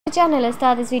Channel. Let's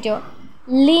start this video.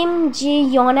 Lim Ji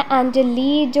Yeon and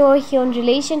Lee Do Hyun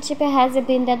relationship has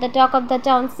been the talk of the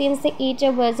town since it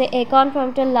was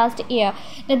confirmed last year.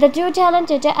 The two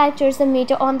talented actors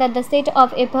meet on the set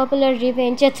of a popular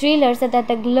revenge thriller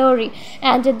The Glory,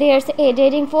 and there's a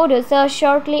dating photos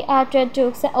shortly after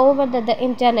took over the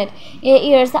internet.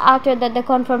 Years after the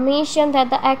confirmation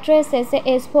that the actresses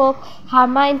spoke her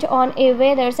mind on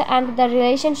whether and the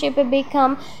relationship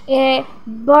become a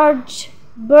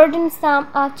burdensome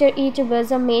after it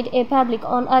was made public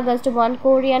on August 1.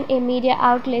 Korean media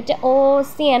outlet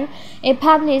OCN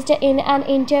published in an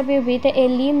interview with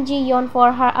Lim Ji Yeon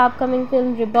for her upcoming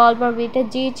film Revolver with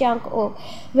Ji Chang-wook.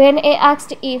 When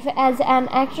asked if, as an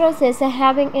actress,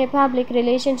 having a public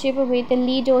relationship with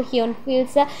Lee Do Hyun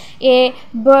feels a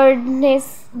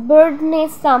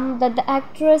burdensome, the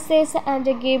actresses and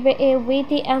gave a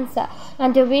witty answer,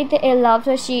 and with a laugh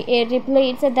she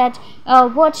replied that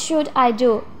what should I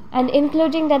do, and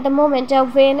including that the moment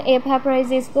when a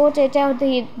paparazzi spotted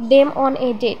them on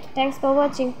a date. Thanks for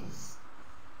watching.